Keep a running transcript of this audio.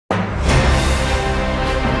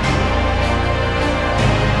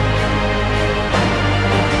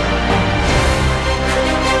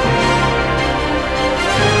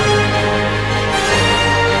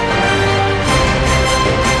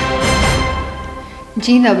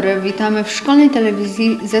Dzień dobry, witamy w szkolnej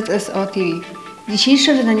telewizji Zso TV.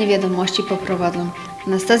 Dzisiejsze wydanie wiadomości poprowadzą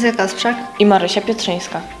Anastazja Kasprzak i Marysia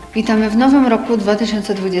Pietrzyńska. Witamy w nowym roku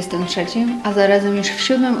 2023, a zarazem już w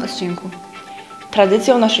 7. odcinku.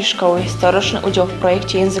 Tradycją naszej szkoły jest coroczny udział w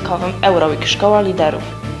projekcie językowym EuroWeek – Szkoła Liderów.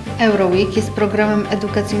 EuroWeek jest programem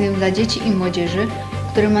edukacyjnym dla dzieci i młodzieży,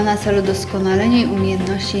 który ma na celu doskonalenie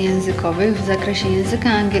umiejętności językowych w zakresie języka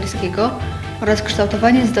angielskiego oraz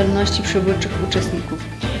kształtowanie zdolności przywódczych uczestników.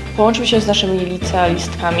 Połączył się z naszymi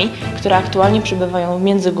licealistkami, które aktualnie przebywają w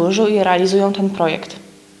Międzygórzu i realizują ten projekt.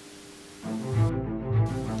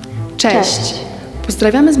 Cześć!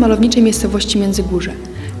 Pozdrawiamy z malowniczej miejscowości Międzygórze.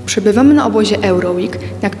 Przebywamy na obozie EuroWeek,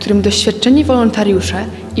 na którym doświadczeni wolontariusze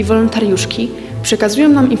i wolontariuszki przekazują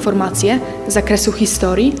nam informacje z zakresu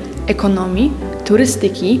historii, ekonomii,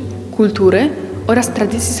 turystyki, kultury oraz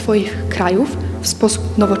tradycji swoich krajów w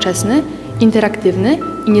sposób nowoczesny, interaktywny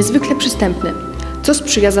i niezwykle przystępny, co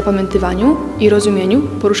sprzyja zapamiętywaniu i rozumieniu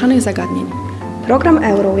poruszanych zagadnień. Program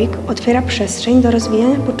EuroWeek otwiera przestrzeń do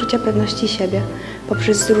rozwijania poczucia pewności siebie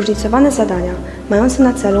poprzez zróżnicowane zadania mające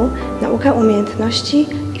na celu naukę umiejętności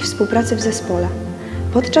i współpracy w zespole.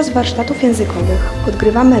 Podczas warsztatów językowych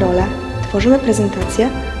odgrywamy rolę, tworzymy prezentacje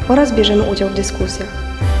oraz bierzemy udział w dyskusjach.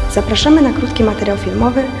 Zapraszamy na krótki materiał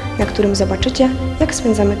filmowy, na którym zobaczycie, jak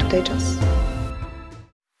spędzamy tutaj czas.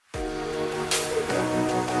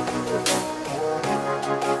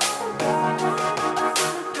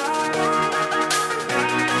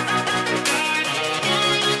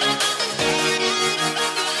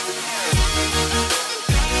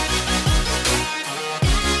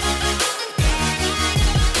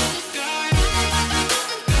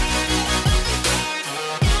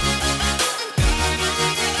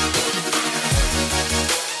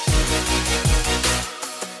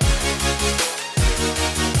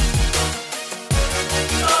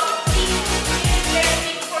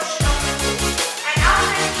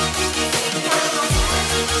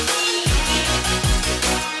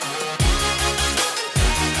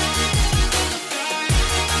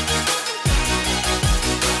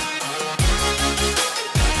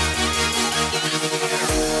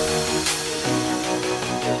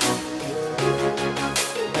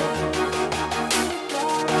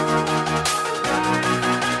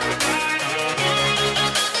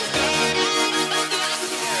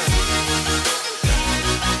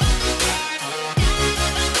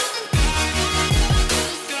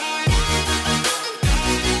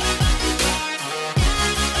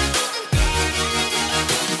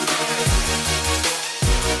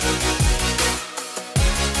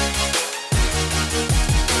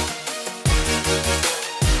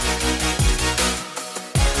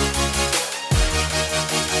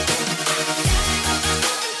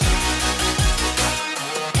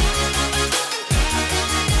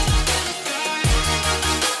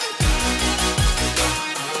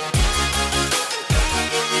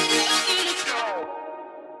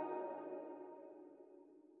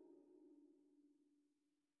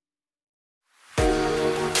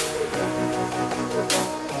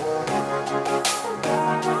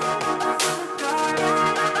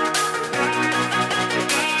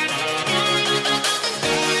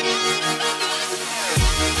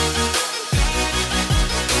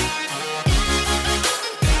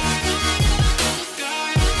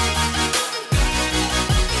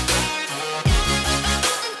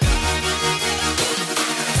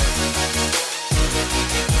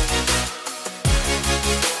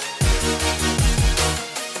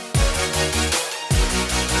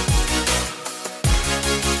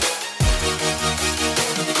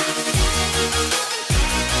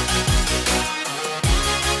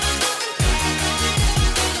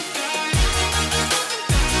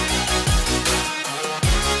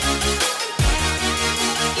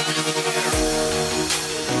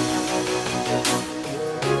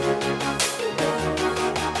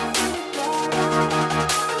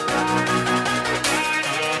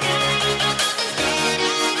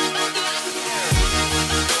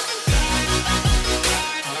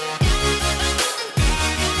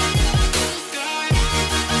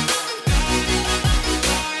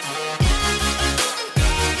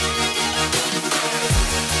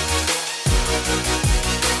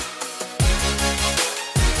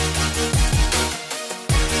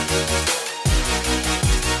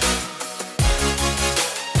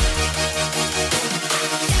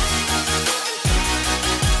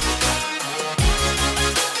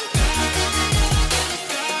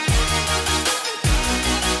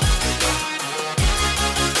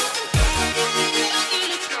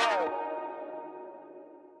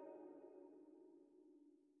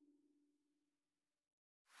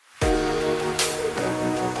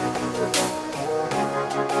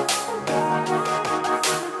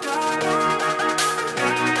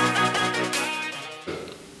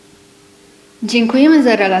 Dziękujemy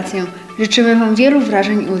za relację. Życzymy Wam wielu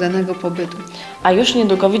wrażeń i udanego pobytu. A już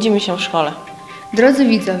niedługo widzimy się w szkole. Drodzy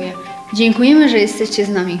widzowie, dziękujemy, że jesteście z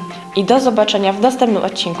nami. I do zobaczenia w następnym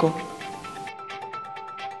odcinku.